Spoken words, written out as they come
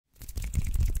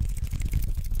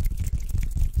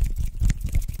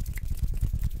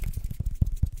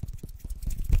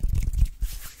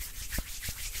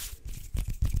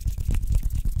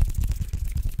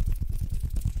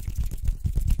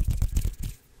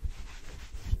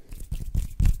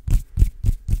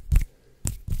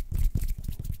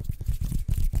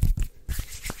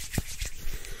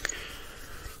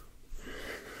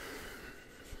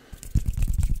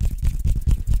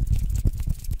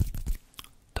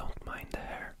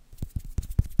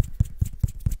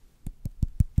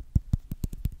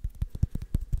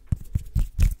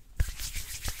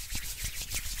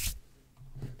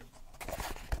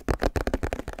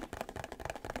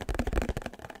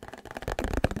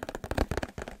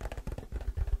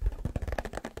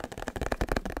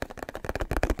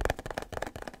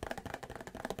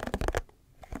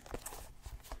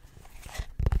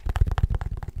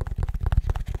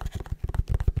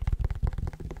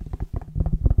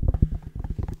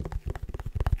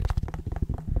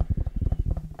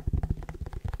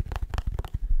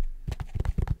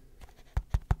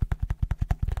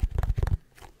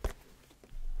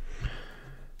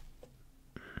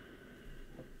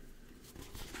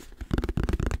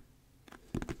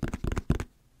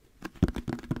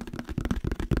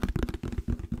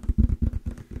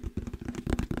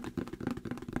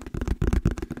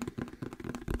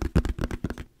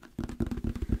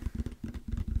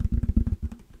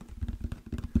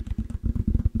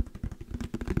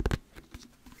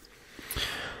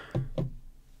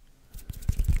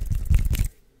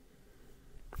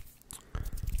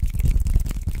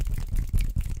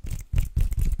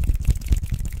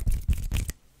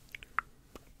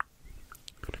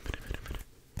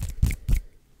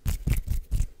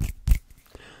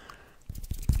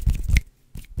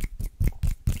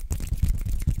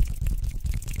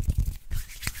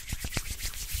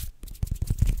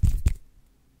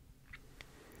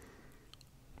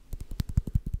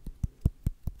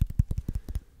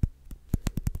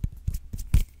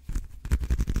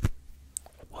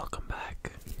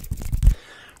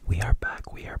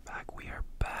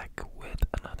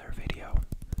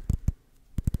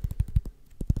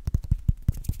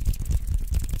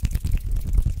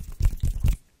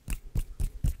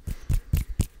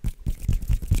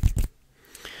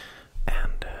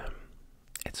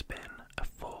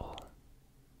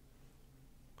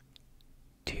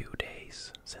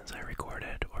days since I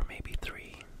recorded, or maybe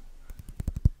 3.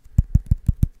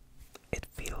 It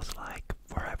feels like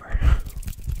forever.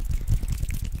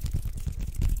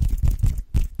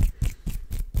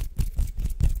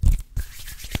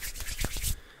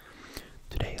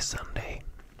 Today is Sunday,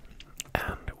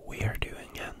 and we are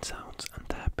doing hand sounds and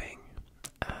tapping,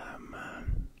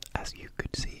 as you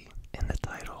could see in the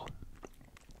title.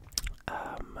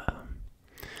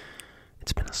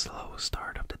 It's been a slow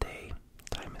start of the day.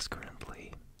 Time is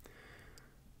currently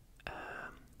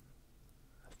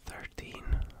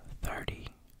 13:30,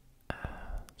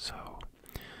 so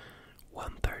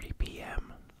 1:30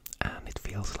 p.m. and it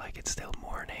feels like it's still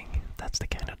morning. That's the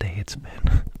kind of day it's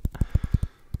been.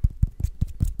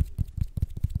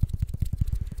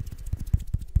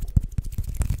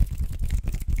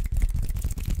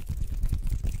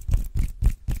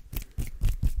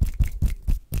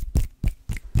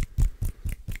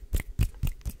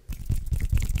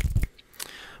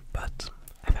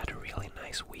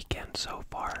 Weekend so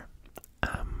far.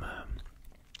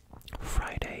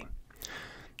 Friday,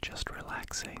 just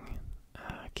relaxing.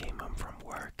 Came home from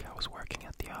work. I was working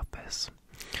at the office,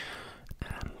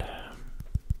 and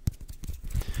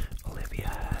Olivia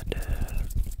had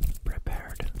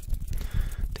prepared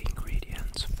the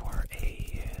ingredients for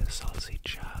a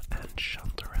salsiccia and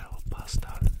chanterelle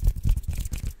pasta.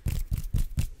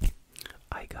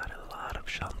 I got a lot of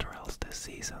chanterelles this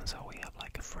season, so we have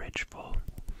like a fridge full.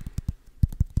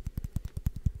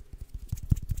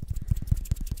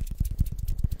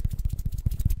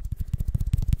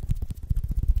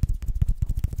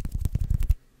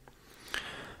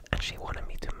 She wanted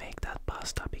me to make that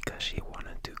pasta because she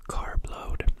wanted to carb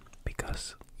load,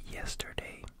 because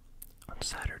yesterday, on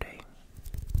Saturday,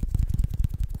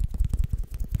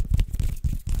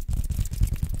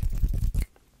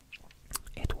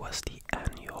 it was the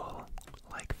annual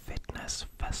fitness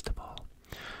festival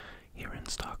here in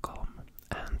Stockholm,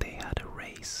 and they had a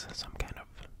race, some kind of,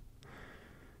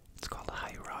 it's called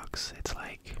High Rocks. It's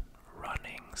like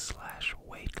running /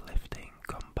 weightlifting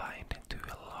combined into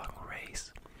a long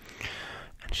race.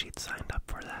 And she'd signed up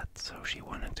for that, so she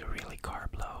wanted to really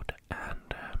carb load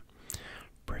and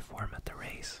perform at the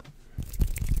race.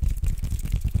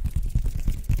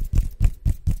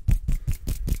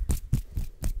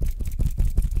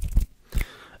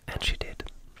 And she did,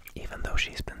 even though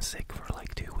she's been sick for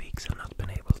like 2 weeks and not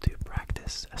been able to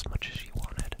practice as much as she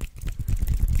wanted.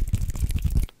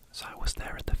 So I was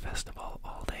there at the festival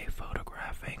all day,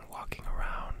 photographing, walking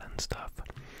around and stuff.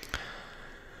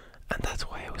 And that's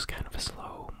why it was kind of a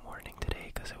slow morning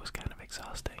today, because it was kind of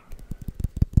exhausting.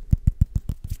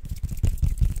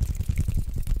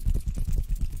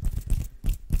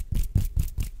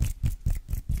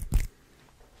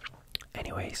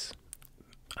 Anyways,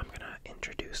 I'm gonna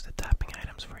introduce the tapping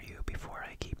items for you before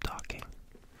I keep talking.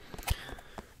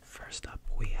 First up,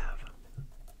 we have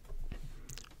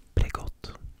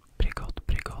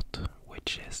Bregott,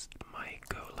 which is my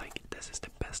this is the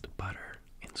best butter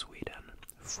in Sweden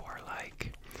for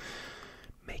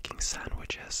making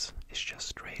sandwiches. It's just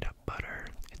straight up butter.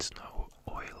 It's no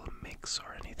oil mix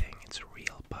or anything. It's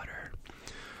real butter.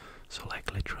 So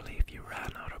literally, if you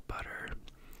ran out of butter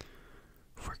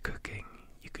for cooking,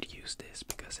 you could use this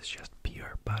because it's just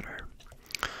pure butter.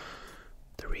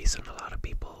 The reason a lot of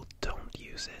people don't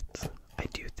use it, I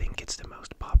do think it's the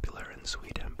most popular in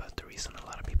Sweden, but the reason a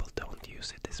lot of people don't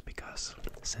use it is because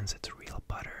since it's real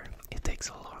butter, it takes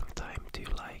a long time to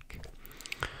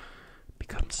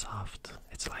become soft.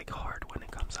 It's hard when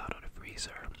it comes out of the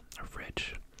freezer or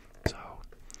fridge. So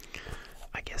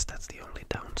I guess that's the only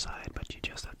downside, but you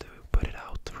just have to put it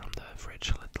out from the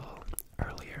fridge a little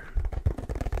earlier.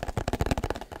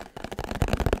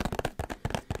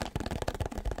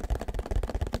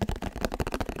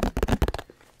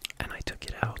 And I took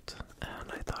it out,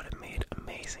 and I thought it made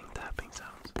amazing tapping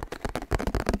sounds.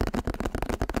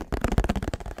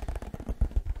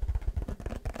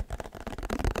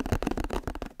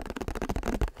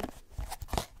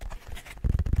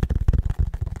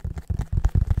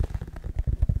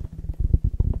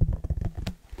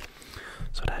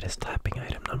 So that is tapping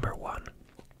item number 1.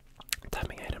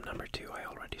 Tapping item number 2 I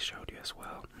already showed you as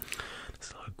well.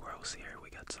 It's a little gross here. We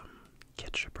got some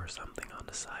ketchup or something on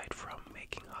the side from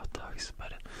making hot dogs,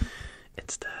 but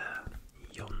it's the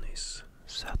Johnny's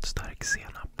sötstark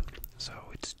senap. So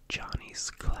it's Johnny's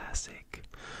classic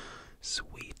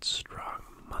sweet strong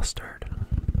mustard.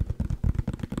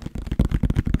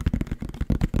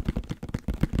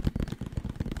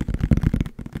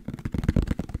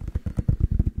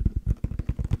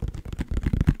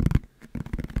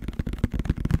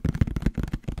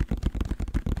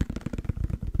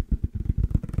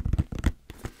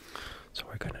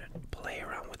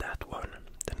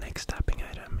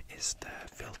 is the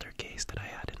filter case that I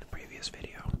had in the previous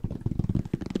video.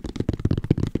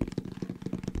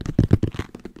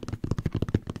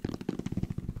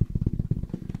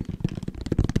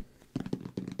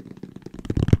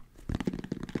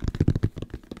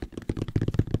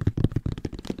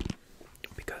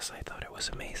 Because I thought it was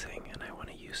amazing and I want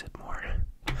to use it more.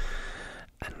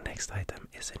 And the next item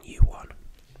is a new one.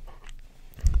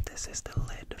 This is the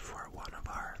lid for one of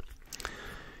our,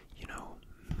 you know,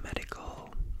 medical,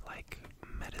 like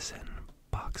medicine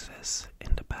boxes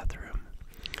in the bathroom.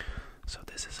 So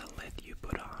this is a lid you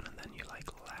put on and then you like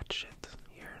latch it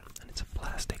here, and it's a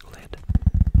plastic lid.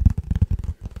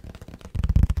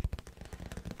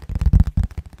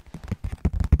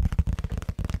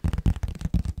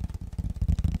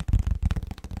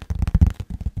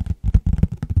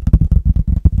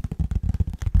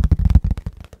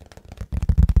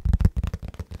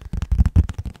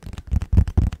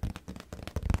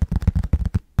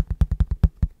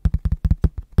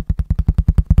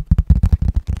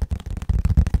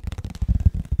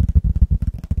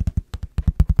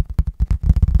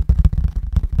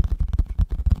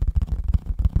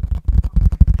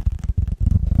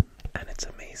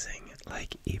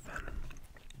 Like even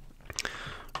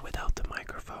without the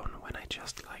microphone, when I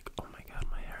just like, oh my god,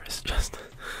 my hair is just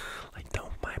like,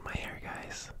 don't mind my hair,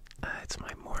 guys. It's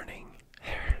my morning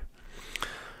hair.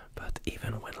 But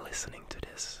even when listening to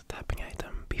this tapping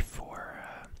item before,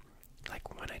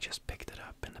 like when I just picked it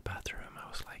up in the bathroom, I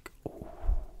was like, ooh,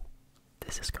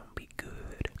 this is gonna be good.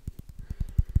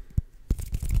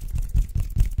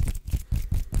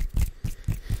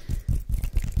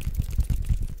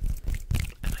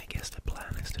 The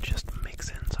plan is to just mix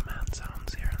in some hand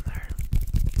sounds here and there.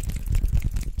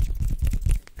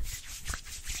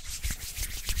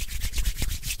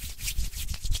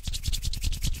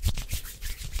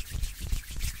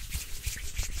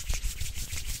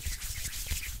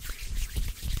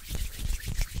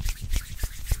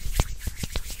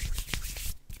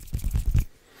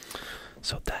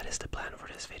 So that is the plan for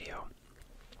this video.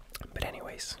 But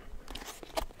anyways,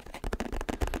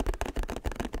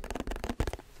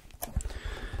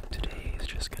 today is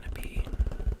just gonna be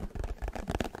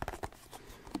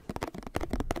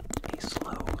a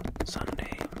slow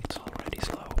Sunday. It's already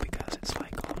slow because it's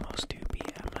like almost 2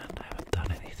 p.m. and I haven't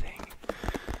done anything.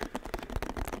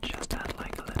 Just had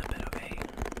like a little bit of a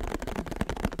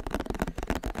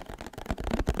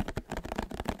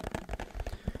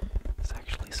it's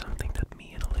actually something that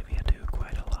me and Olivia do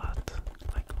quite a lot,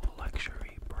 like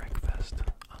luxury breakfast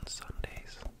on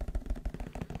Sundays.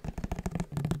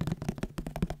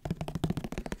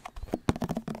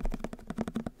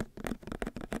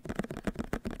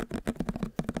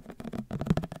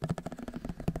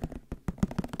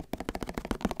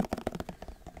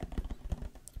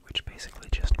 Which basically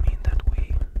just mean that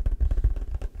we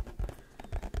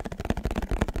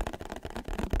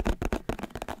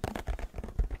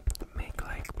make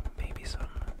like maybe some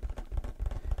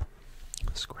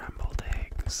scrambled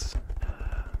eggs,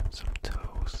 some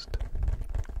toast,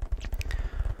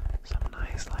 some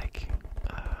nice like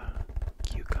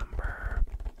cucumber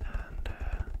and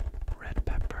red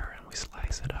pepper, and we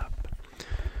slice it up.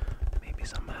 Maybe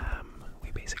some ham.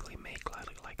 We basically make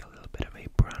like a little bit of a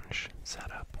brunch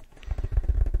setup.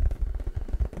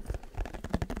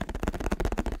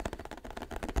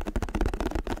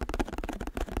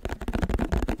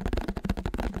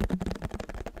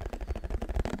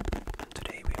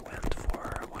 Today we went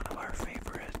for one of our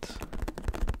favorites.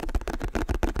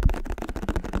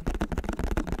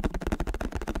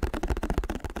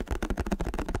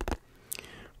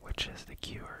 Which is the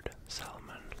cured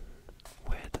salmon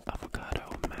with avocado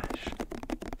mash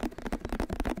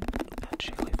and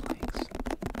chili flakes.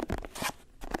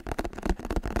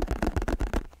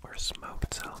 Or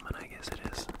smoked salmon, I guess it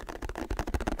is.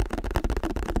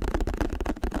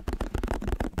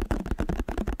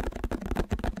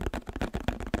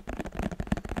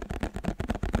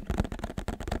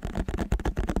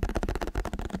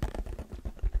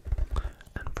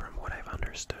 And from what I've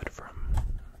understood from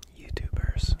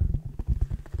YouTubers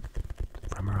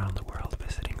from around the world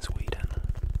visiting Sweden,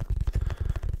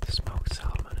 the smoked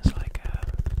salmon is like a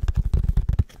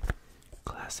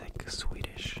classic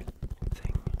Swedish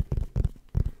thing.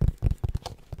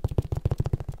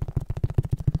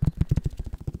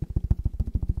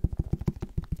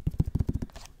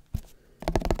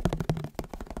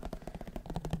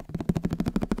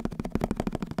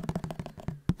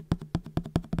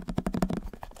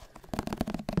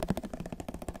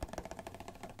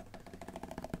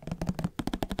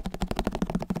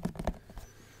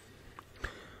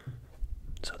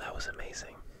 So that was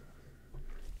amazing.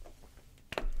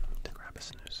 To grab a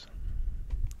snooze.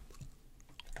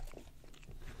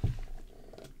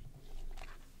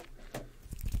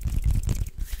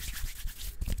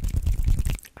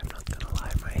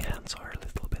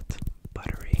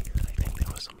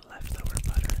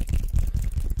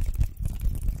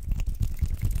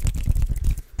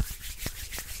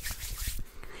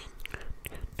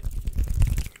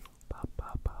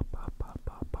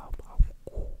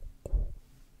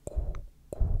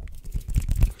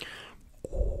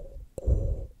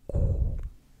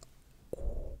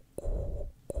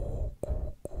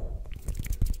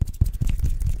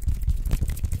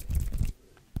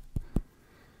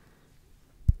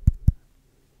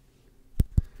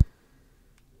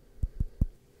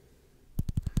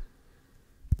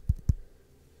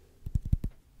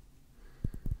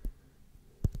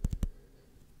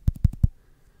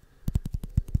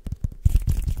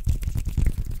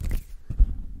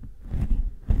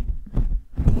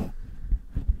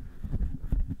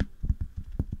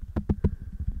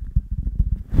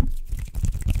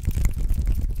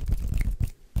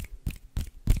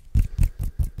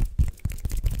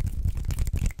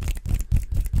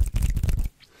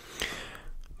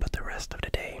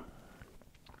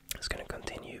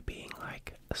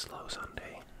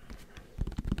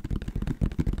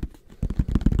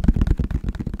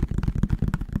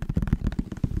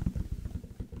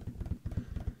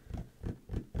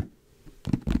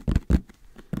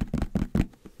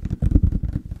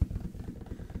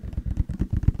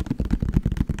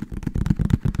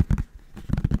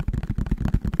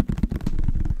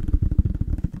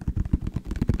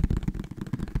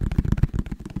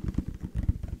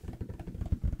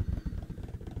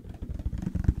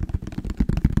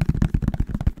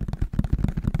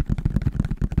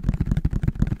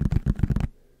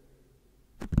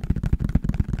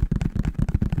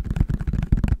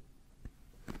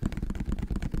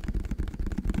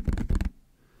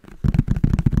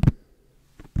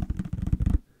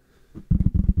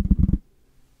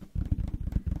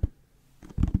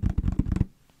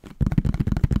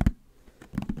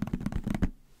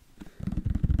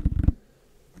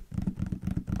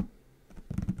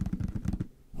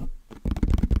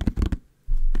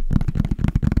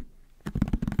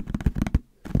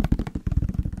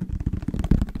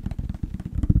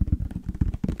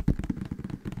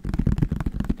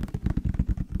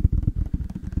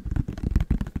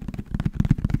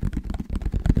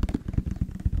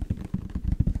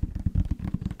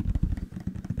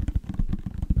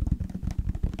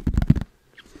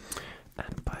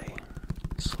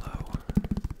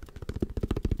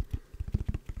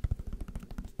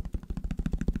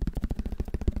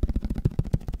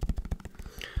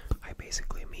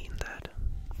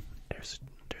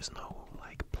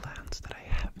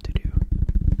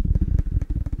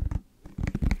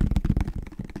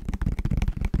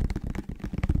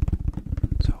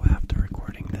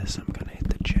 guess I'm gonna hit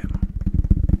the gym.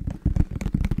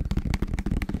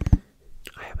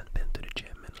 I haven't been to the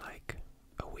gym in like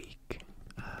a week,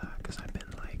 because I've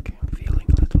been like feeling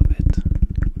a little bit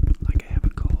like I have a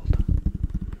cold.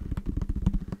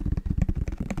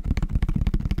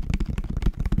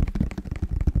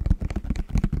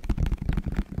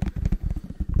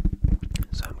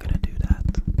 So I'm gonna do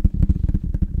that.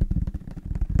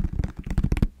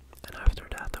 And after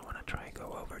that I wanna try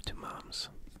go over to Mom's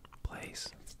place,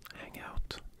 hang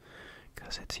out,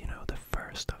 because it's, you know, the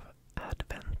first of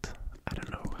Advent. I don't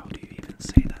know, how do you even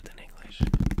say that in English?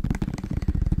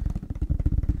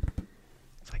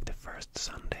 It's like the first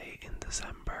Sunday in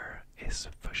December is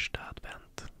Första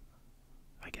Advent.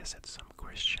 I guess it's some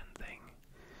Christian thing.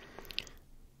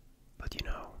 But you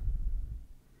know,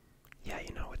 yeah,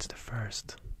 you know, it's the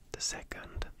first, the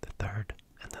second, the third,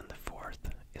 and then the fourth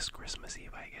is Christmas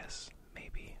Eve, I guess.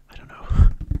 Maybe, I don't know.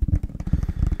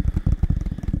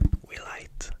 We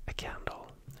light a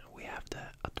candle. We have the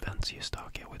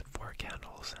adventsljusstake with 4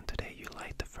 candles, and today you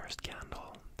light the first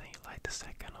candle, then you light the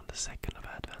second on the 2nd of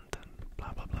Advent, and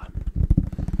blah blah blah.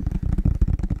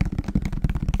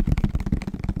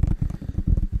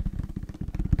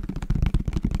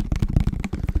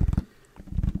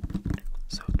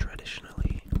 So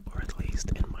traditionally, or at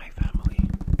least in my family,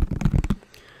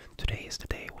 today is the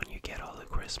day when you get all the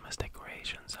Christmas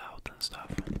decorations out and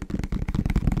stuff.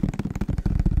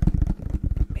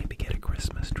 Maybe get a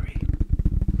Christmas tree.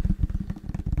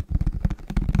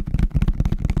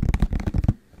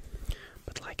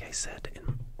 But like I said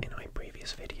in my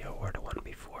previous video, or the one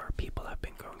before, people have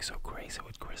been going so crazy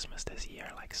with Christmas this year,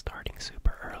 like starting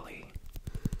super early.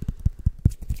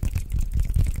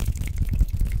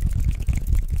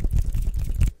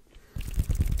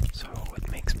 So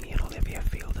it makes me and Olivia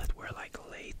feel that we're like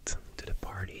late to the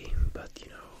party, but you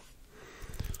know,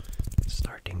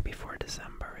 starting before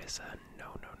December is a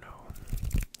no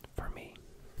for me.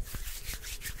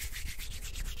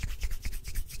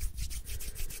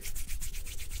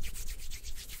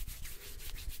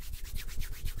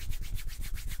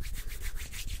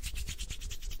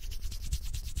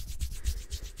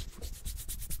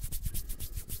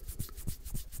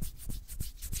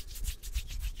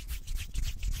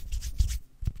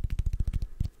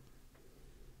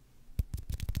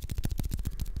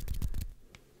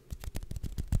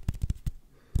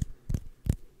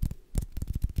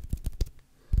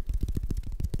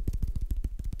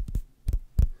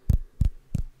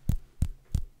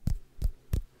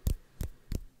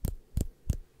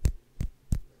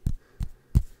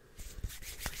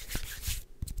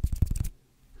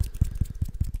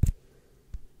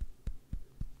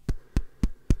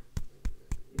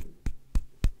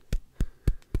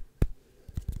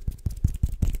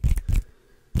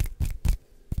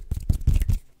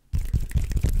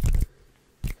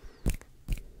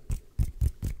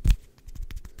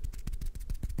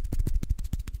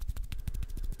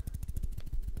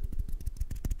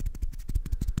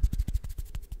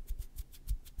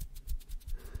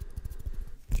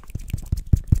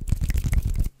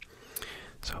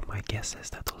 So my guess is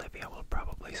that Olivia will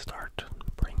probably start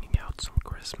bringing out some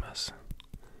Christmas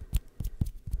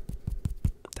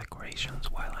decorations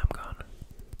while I'm gone.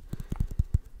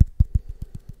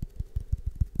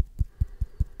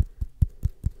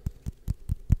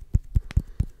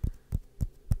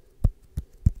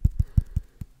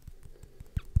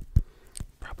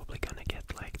 Probably gonna get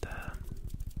like the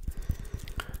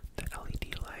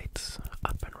LED lights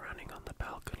up and running on the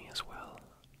balcony as well,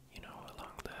 you know,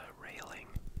 along the railing.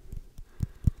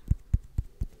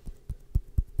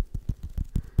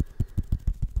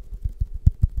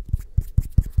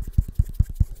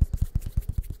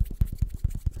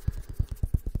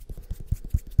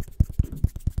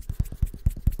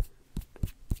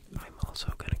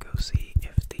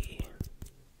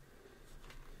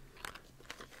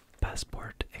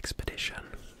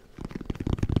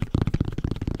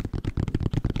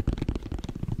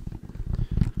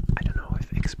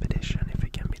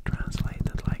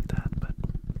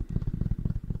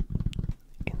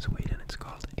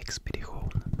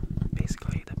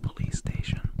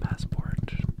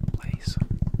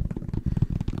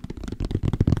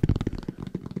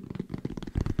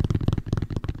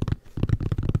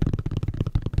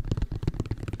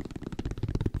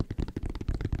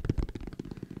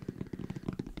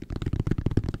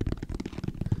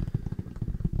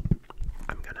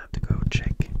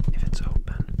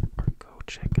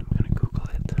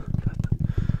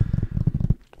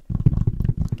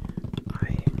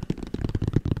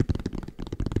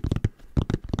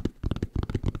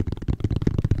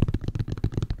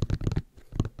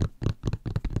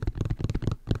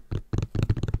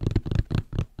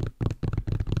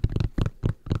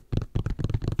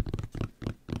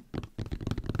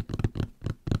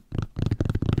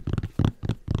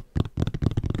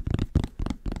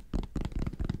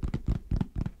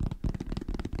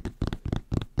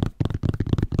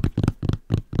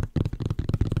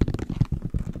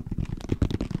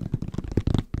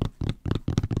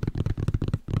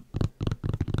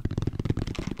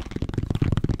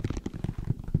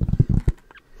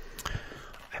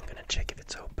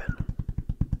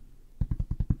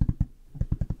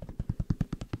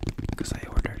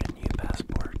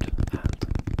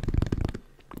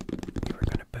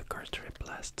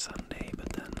 last Sunday, but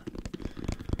then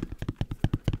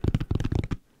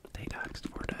they asked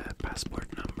for the passport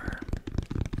number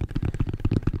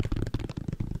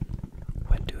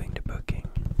when doing the booking.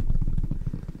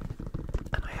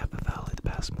 And I have a valid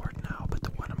passport now, but the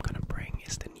one I'm gonna bring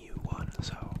is the new one,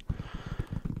 so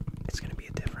it's gonna be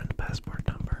a different passport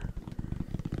number.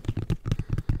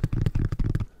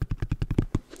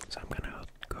 So I'm gonna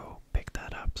go pick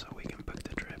that up so we can book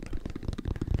the trip.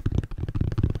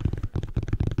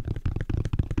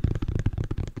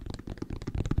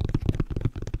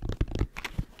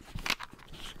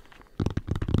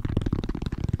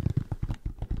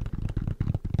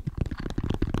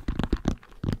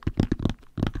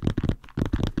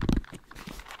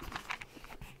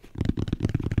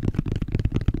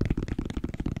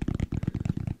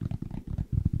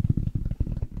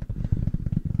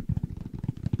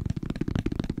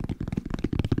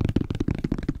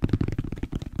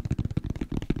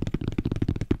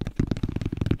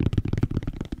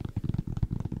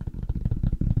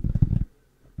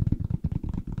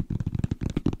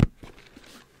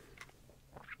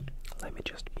 Let me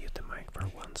just mute the mic for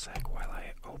 1 sec while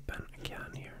I open a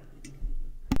can here.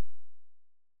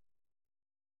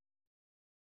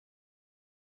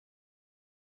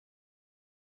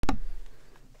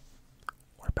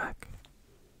 We're back.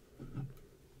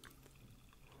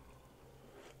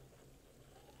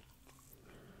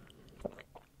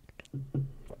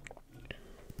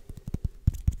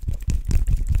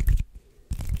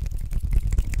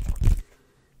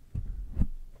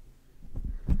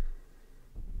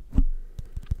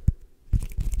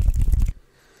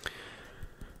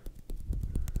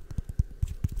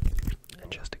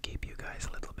 Just to keep you guys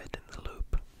a little bit in the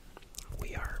loop,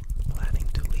 we are planning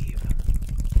to leave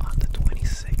on the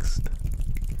 26th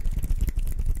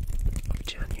of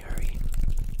January.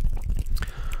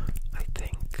 I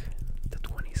think the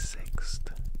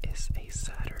 26th is a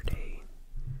Saturday,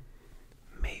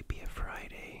 maybe a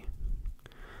Friday,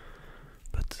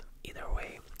 but either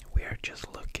way, we are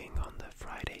just looking on the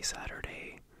Friday,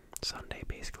 Saturday, Sunday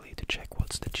basically to check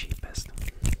what's the cheapest.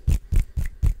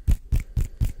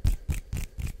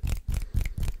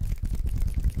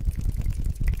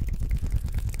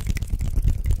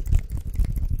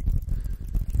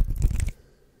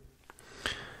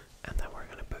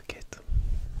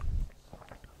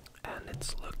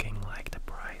 It's looking like the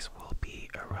price will be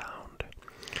around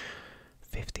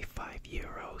 55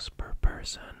 euros per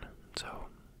person, so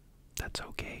that's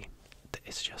okay.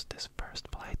 It's just this first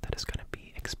flight that is going to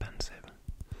be expensive.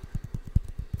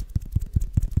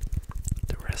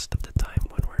 The rest of the time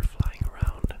when we're flying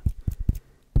around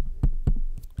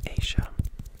Asia,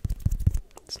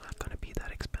 it's not going to be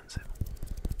that expensive.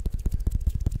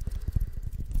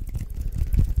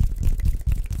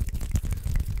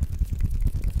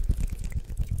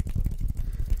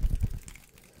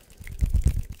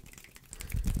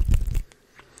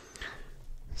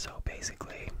 So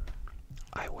basically,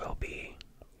 I will be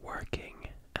working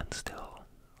and still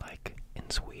in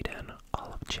Sweden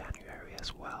all of January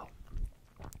as well.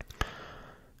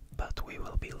 But we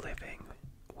will be living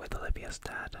with Olivia's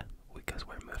dad because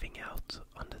we're moving out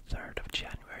on the 3rd of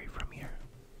January from here.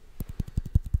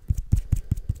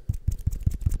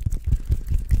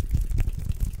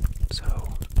 So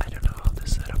I don't know how the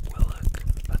setup will look,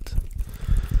 but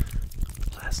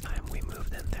last time we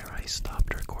moved in there I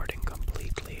stopped recording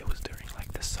completely. It was during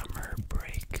the summer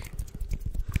break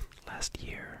last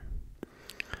year.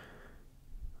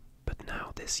 But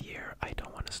now this year I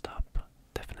don't want to stop.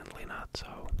 Definitely not, so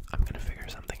I'm gonna figure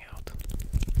something out.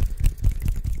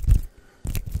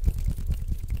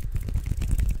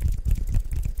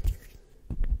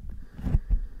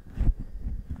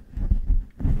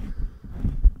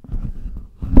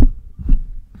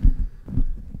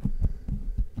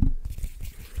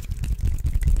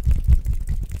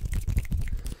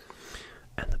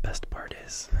 And the best part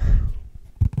is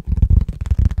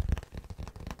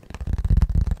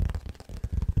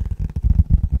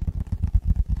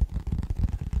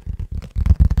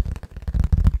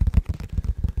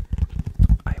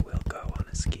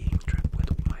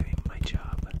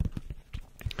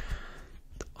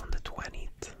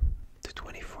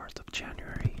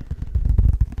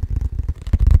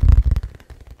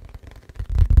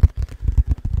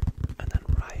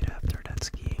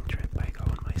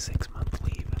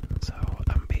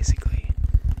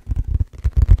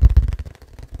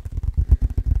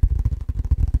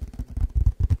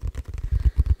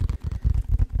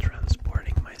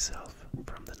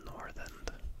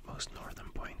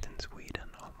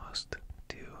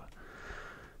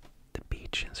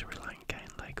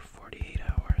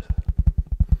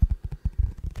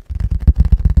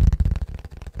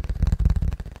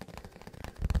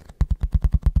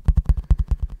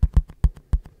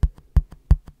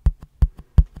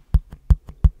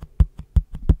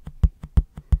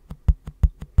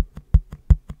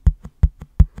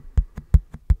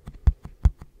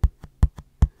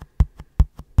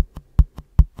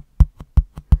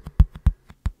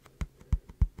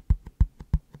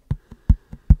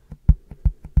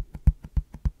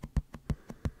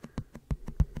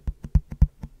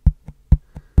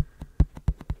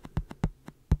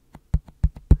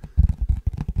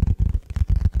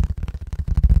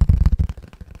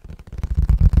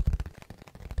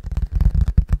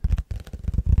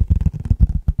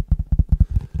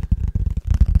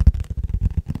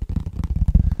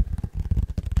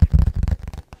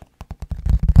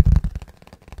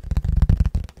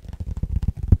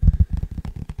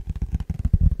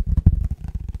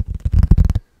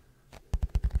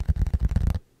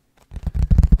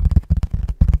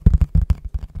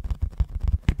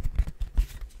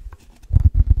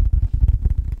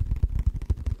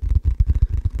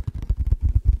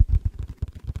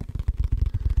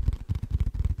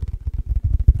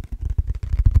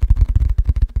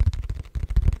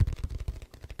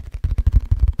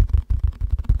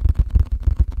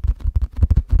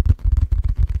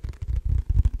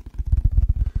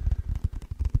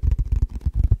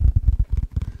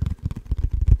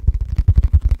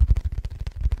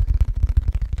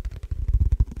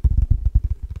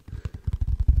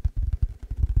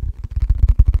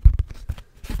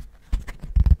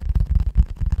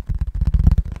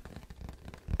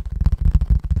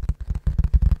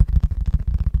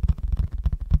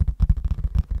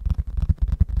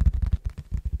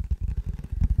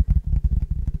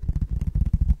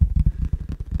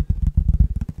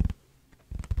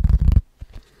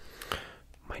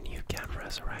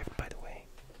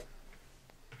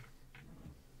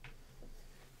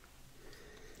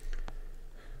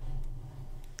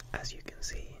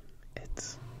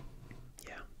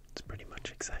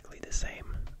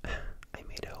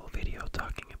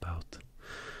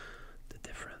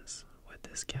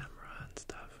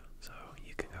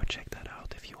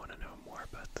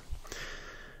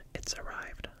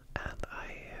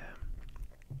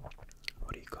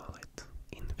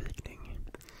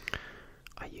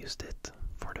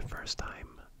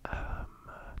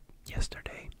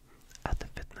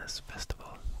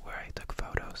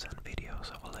photos and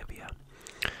videos of Olivia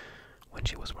when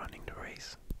she was running the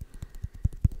race.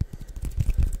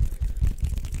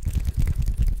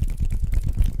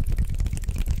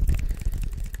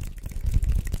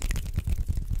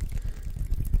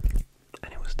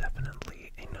 And it was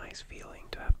definitely a nice feeling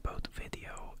to have both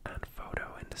video and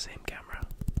photo in the same camera.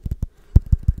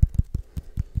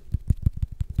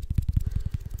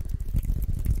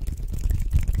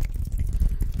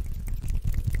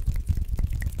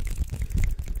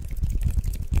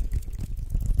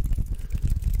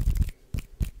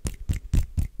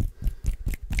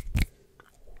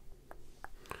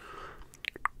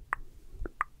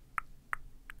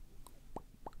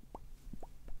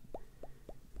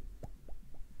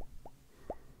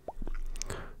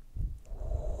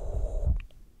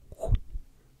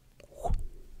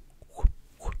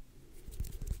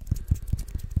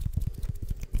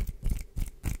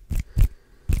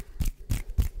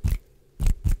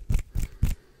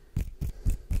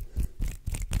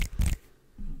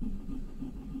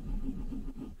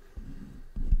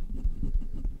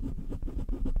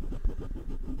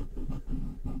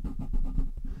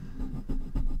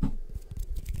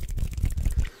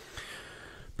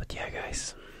 Yeah,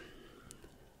 guys.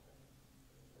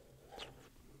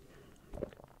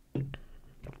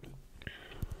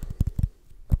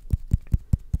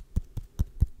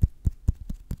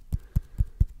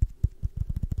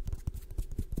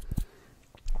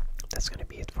 That's gonna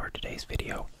be it for today's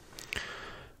video.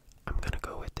 I'm gonna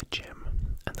go with the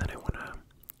gym, and then I wanna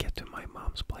get to my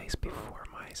mom's place before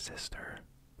my sister.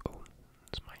 Oh,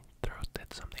 it's my throat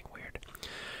did something weird.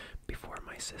 Before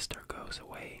my sister goes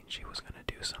away, she was gonna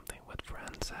do something with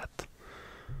friends at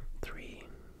 3,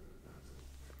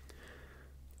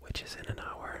 which is in an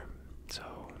hour,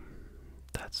 so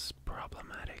that's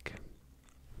problematic.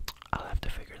 I'll have to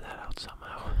figure that out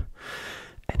somehow.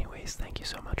 Anyways, thank you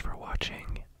so much for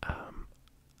watching.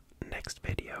 Next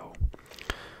video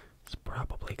is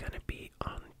probably gonna be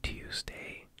on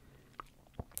Tuesday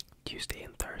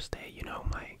and Thursday. You know,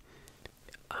 my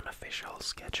unofficial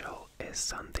schedule is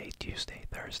Sunday, Tuesday,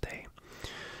 Thursday.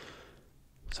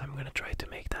 So I'm gonna try to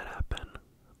make that happen,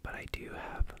 but I do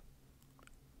have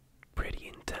pretty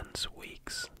intense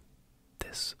weeks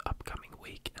this upcoming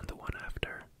week and the one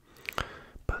after.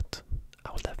 But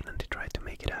I will definitely try to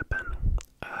make it happen.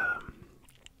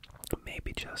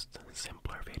 Maybe just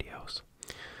simpler videos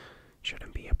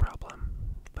shouldn't be a problem.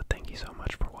 But thank you so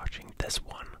much for watching this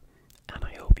one, and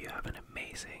I hope you have an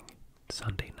amazing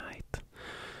Sunday night.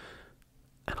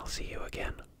 And I'll see you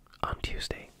again on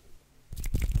Tuesday.